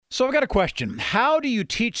So I've got a question. How do you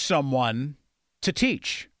teach someone to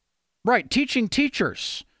teach? Right, teaching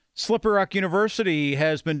teachers. Slippery Rock University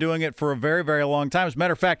has been doing it for a very, very long time. As a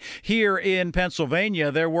matter of fact, here in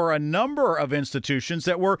Pennsylvania, there were a number of institutions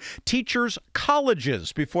that were teachers'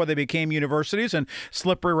 colleges before they became universities, and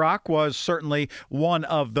Slippery Rock was certainly one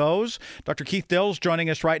of those. Dr. Keith Dills joining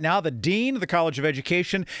us right now, the Dean of the College of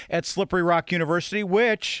Education at Slippery Rock University,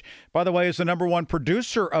 which, by the way, is the #1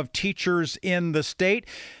 producer of teachers in the state.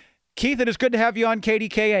 Keith, it is good to have you on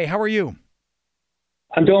KDKA. How are you?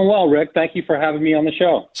 I'm doing well, Rick. Thank you for having me on the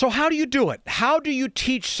show. So how do you do it? How do you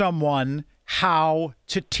teach someone how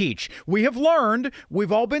to teach? We have learned,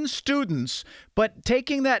 we've all been students, but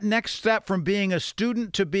taking that next step from being a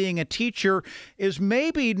student to being a teacher is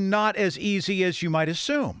maybe not as easy as you might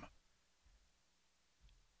assume.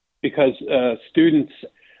 Because students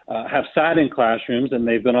have sat in classrooms and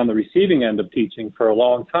they've been on the receiving end of teaching for a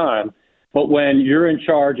long time. But when you're in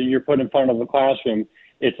charge and you're put in front of a classroom,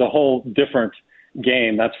 it's a whole different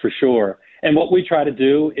game, that's for sure. And what we try to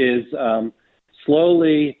do is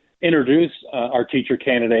slowly introduce our teacher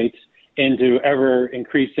candidates into ever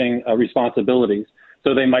increasing responsibilities.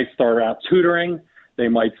 So they might start out tutoring, they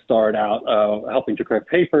might start out helping to correct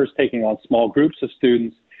papers, taking on small groups of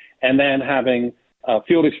students, and then having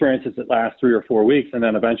field experiences that last 3 or 4 weeks, and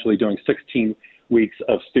then eventually doing 16 weeks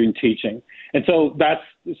of student teaching. And so that's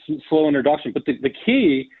slow introduction. But the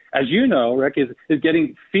key, as you know, Rick, is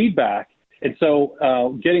getting feedback. And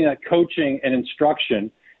so getting that coaching and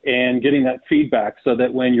instruction and getting that feedback so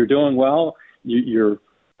that when you're doing well, you're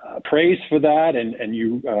praised for that,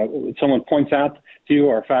 and someone points out to you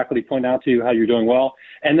or faculty point out to you how you're doing well.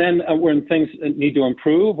 And then when things need to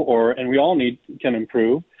improve, and we all can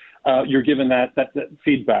improve, you're given that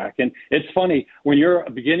feedback. And it's funny, when you're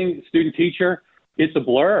a beginning student teacher, it's a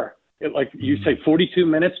blur. Like you say, 42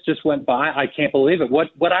 minutes just went by. I can't believe it.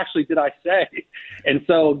 What actually did I say? And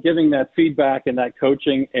so giving that feedback and that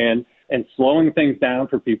coaching and slowing things down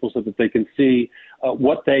for people so that they can see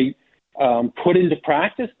what they put into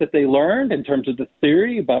practice that they learned in terms of the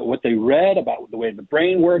theory, about what they read, about the way the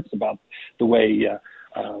brain works, about the way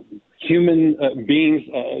human beings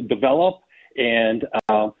develop, and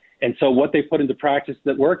so what they put into practice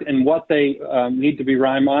that worked, and what they need to be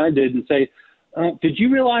reminded and say, did you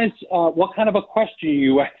realize what kind of a question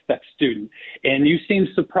you asked that student? And you seem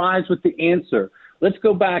surprised with the answer. Let's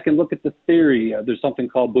go back and look at the theory. There's something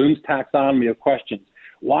called Bloom's taxonomy of questions.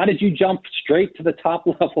 Why did you jump straight to the top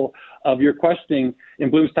level of your questioning in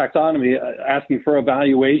Bloom's taxonomy, asking for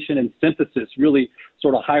evaluation and synthesis, really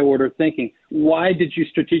sort of high order thinking? Why did you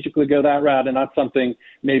strategically go that route and not something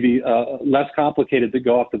maybe less complicated to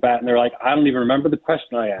go off the bat? And they're like, I don't even remember the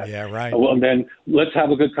question I asked. Yeah, right. Well, then let's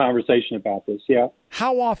have a good conversation about this. Yeah.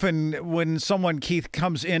 How often, when someone, Keith,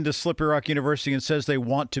 comes into Slippery Rock University and says they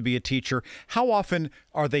want to be a teacher, how often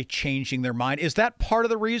are they changing their mind? Is that part of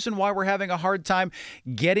the reason why we're having a hard time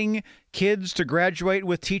getting kids to graduate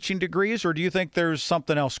with teaching degrees, or do you think there's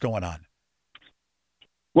something else going on?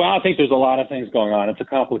 Well, I think there's a lot of things going on. It's a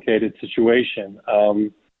complicated situation.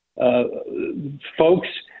 Folks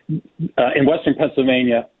in Western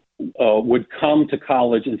Pennsylvania would come to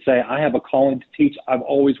college and say, I have a calling to teach. I've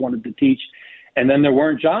always wanted to teach. And then there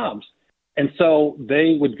weren't jobs. And so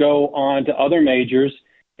they would go on to other majors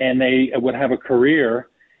and they would have a career.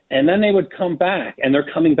 And then they would come back, and they're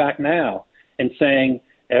coming back now and saying,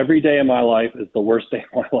 every day of my life is the worst day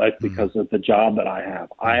of my life because of the job that I have.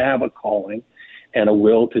 I have a calling and a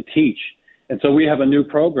will to teach. And so we have a new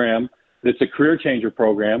program that's a career changer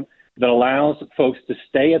program that allows folks to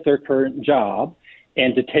stay at their current job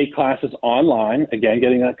and to take classes online, again,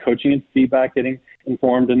 getting that coaching and feedback, getting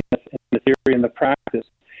informed in the theory and the practice.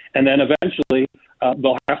 And then eventually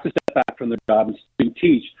they'll have to step back from their job and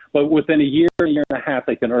teach. But within a year and a half,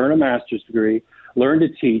 they can earn a master's degree, learn to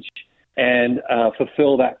teach, and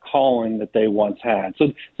fulfill that calling that they once had.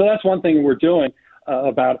 So that's one thing we're doing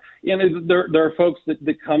about, there are folks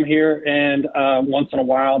that come here and once in a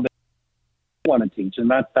while they want to teach, and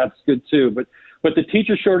that's good too. But the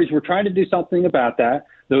teacher shortage, we're trying to do something about that,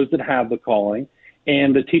 those that have the calling.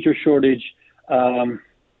 And the teacher shortage,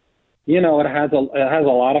 it has a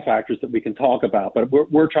lot of factors that we can talk about, but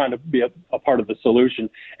we're trying to be a part of the solution.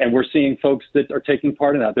 And we're seeing folks that are taking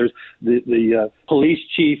part in that. There's the police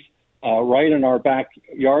chief right in our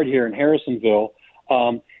backyard here in Harrisonville,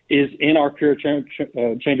 is in our Career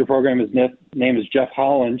Changer program. His name is Jeff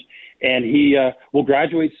Holland, and he will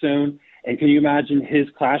graduate soon. And can you imagine his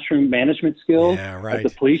classroom management skills as a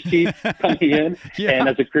police chief coming in and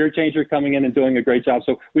as a career changer coming in and doing a great job?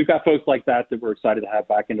 So we've got folks like that we're excited to have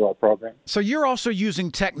back into our program. So you're also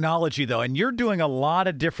using technology, though, and you're doing a lot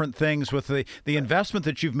of different things with the investment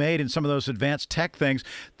that you've made in some of those advanced tech things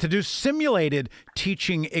to do simulated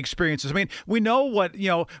teaching experiences. I mean, we know what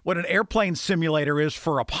an airplane simulator is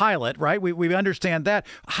for a pilot, right? We understand that.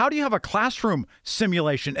 How do you have a classroom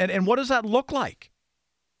simulation, and what does that look like?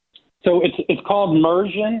 So it's called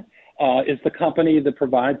Mersion, is the company that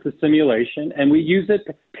provides the simulation, and we use it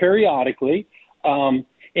periodically, and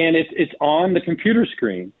it's on the computer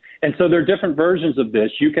screen. And so there are different versions of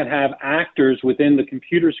this. You can have actors within the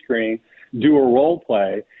computer screen do a role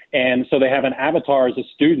play, and so they have an avatar as a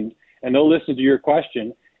student, and they'll listen to your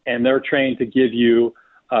question, and they're trained to give you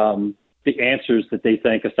the answers that they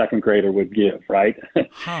think a second grader would give, right?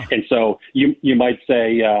 Huh. And so you might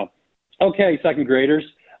say, okay, second graders,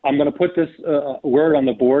 I'm going to put this word on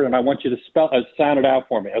the board, and I want you to sound it out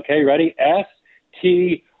for me. Okay, ready?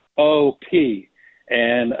 S-T-O-P.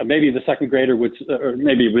 And maybe the second grader would, or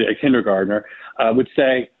maybe a kindergartner, would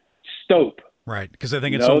say stope. Right, because I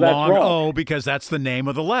think it's a long O because that's the name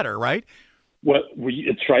of the letter, right? Well,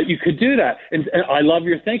 it's right. You could do that. And I love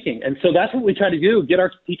your thinking. And so that's what we try to do, get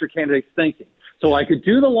our teacher candidates thinking. So I could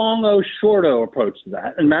do the long O, short O approach to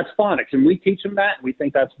that, and that's phonics. And we teach them that, and we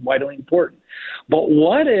think that's vitally important. But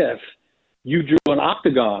what if you drew an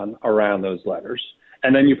octagon around those letters,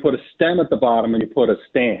 and then you put a stem at the bottom and you put a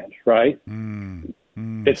stand, right?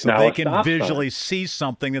 It's so now they can visually see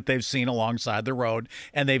something that they've seen alongside the road,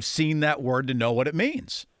 and they've seen that word to know what it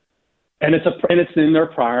means. And it's in their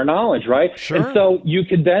prior knowledge, right? Sure. And so you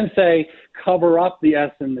could then say, cover up the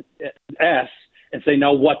S and the S, and say,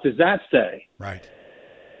 now what does that say? Right.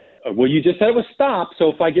 Well, you just said it was stop. So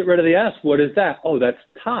if I get rid of the S, what is that? Oh, that's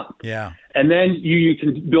top. Yeah. And then you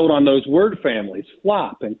can build on those word families,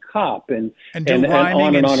 flop and cop and do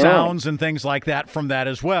rhyming and on sounds and things like that from that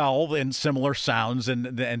as well, and similar sounds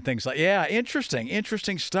and things like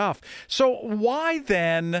interesting stuff. So why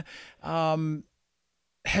then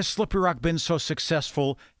has Slippery Rock been so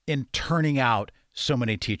successful in turning out so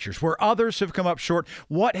many teachers where others have come up short?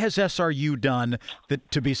 What has SRU done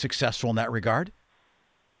to be successful in that regard?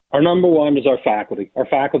 Our number one is our faculty. Our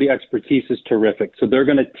faculty expertise is terrific. So they're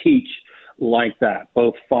going to teach like that,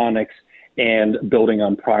 both phonics and building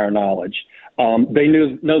on prior knowledge. They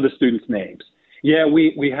know the students' names. Yeah,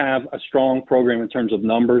 we have a strong program in terms of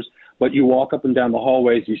numbers, but you walk up and down the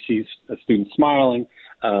hallways, you see students smiling,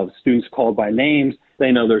 students called by names.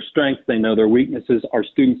 They know their strengths. They know their weaknesses. Our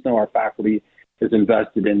students know our faculty is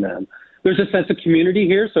invested in them. There's a sense of community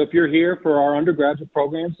here. So if you're here for our undergraduate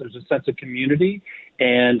programs, there's a sense of community.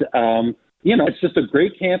 And, it's just a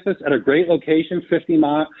great campus at a great location, 50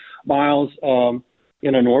 miles,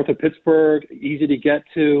 north of Pittsburgh, easy to get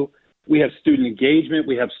to. We have student engagement.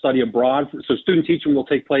 We have study abroad. So student teaching will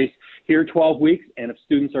take place here 12 weeks. And if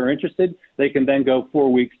students are interested, they can then go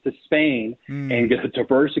 4 weeks to Spain and get a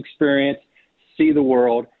diverse experience, see the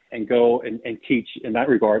world, and go and teach in that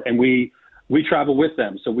regard. And we travel with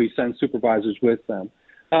them, so we send supervisors with them.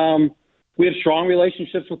 We have strong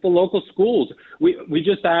relationships with the local schools. We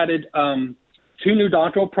just added 2 new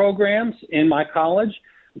doctoral programs in my college.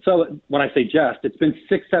 So when I say just, it's been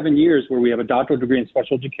 6-7 years where we have a doctoral degree in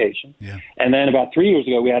special education. Yeah. And then about 3 years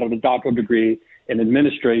ago, we added a doctoral degree in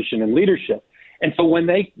administration and leadership. And so when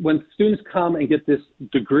students come and get this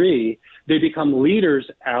degree, they become leaders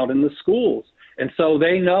out in the schools. And so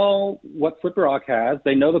they know what Slippery Rock has.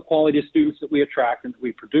 They know the quality of students that we attract and that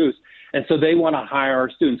we produce. And so they want to hire our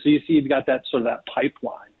students. So you see you've got that sort of that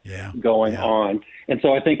pipeline going on. And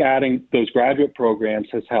so I think adding those graduate programs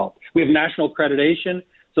has helped. We have national accreditation,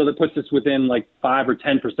 so that puts us within like 5 or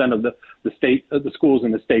 10% of the schools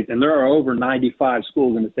in the state. And there are over 95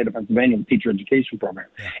 schools in the state of Pennsylvania in the teacher education program.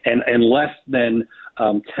 Yeah. And less than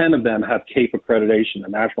 10 of them have CAPE accreditation, a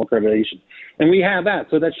national accreditation. And we have that.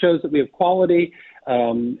 So that shows that we have quality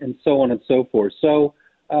and so on and so forth. So,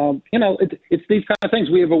 it's these kind of things.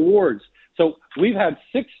 We have awards. So we've had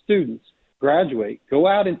 6 students graduate, go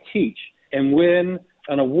out and teach, and win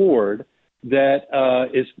an award that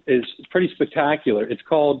is pretty spectacular. It's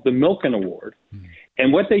called the Milken Award.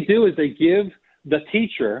 And what they do is they give the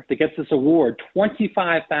teacher that gets this award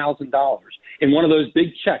 $25,000 in one of those big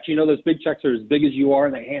checks. You know, those big checks are as big as you are,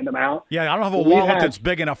 and they hand them out. Yeah, I don't have a wallet that's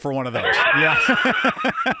big enough for one of those. Yeah.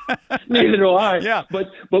 Neither do I. Yeah.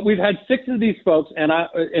 But we've had 6 of these folks, and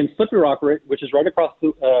in Slippery Rock, which is right across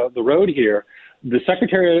the road here, the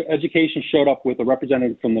Secretary of Education showed up with a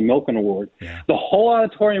representative from the Milken Award. Yeah. The whole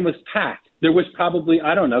auditorium was packed. there was probably,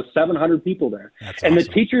 I don't know, 700 people there. That's and awesome.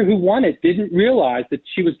 The teacher who won it didn't realize that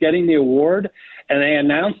she was getting the award, and they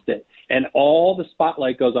announced it. And all the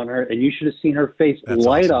spotlight goes on her, and you should have seen her face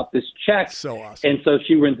light awesome. up, this check. So awesome. And so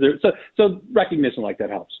she wins there. So recognition like that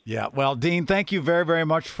helps. Yeah. Well, Dean, thank you very, very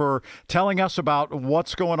much for telling us about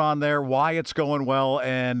what's going on there, why it's going well,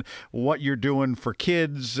 and what you're doing for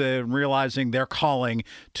kids and realizing their calling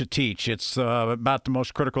to teach. It's about the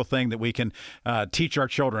most critical thing that we can teach our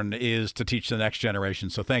children is to teach the next generation.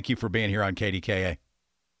 So thank you for being here on KDKA.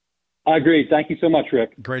 I agree. Thank you so much,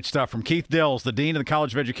 Rick. Great stuff from Keith Dills, the Dean of the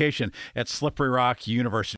College of Education at Slippery Rock University.